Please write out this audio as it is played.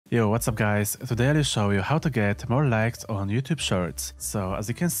Yo, what's up guys? Today I'll show you how to get more likes on YouTube Shorts. So as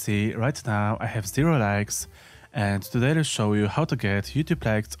you can see, right now I have 0 likes, and today I'll show you how to get YouTube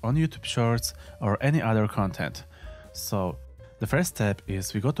likes on YouTube Shorts or any other content. So the first step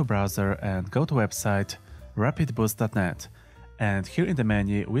is we go to browser and go to website rapidboost.net, and here in the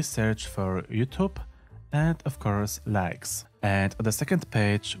menu we search for YouTube and of course likes. And on the second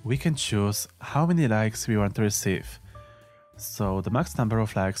page we can choose how many likes we want to receive. So the max number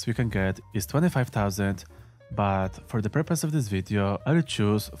of likes we can get is 25,000, but for the purpose of this video I will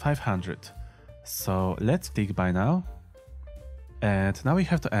choose 500. So let's click buy now. And now we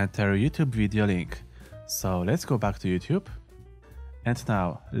have to enter YouTube video link. So let's go back to YouTube. And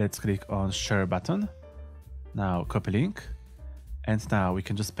now let's click on share button. Now copy link. And now we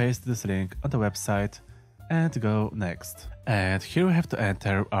can just paste this link on the website and go next. And here we have to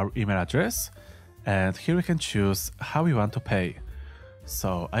enter our email address. And here we can choose how we want to pay.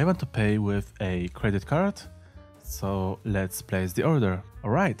 So I want to pay with a credit card. So let's place the order.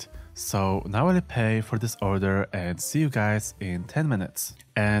 Alright, so now I'll pay for this order and see you guys in 10 minutes.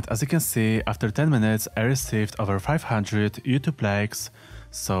 And as you can see, after 10 minutes I received over 500 YouTube likes.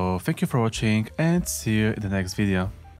 So thank you for watching and see you in the next video.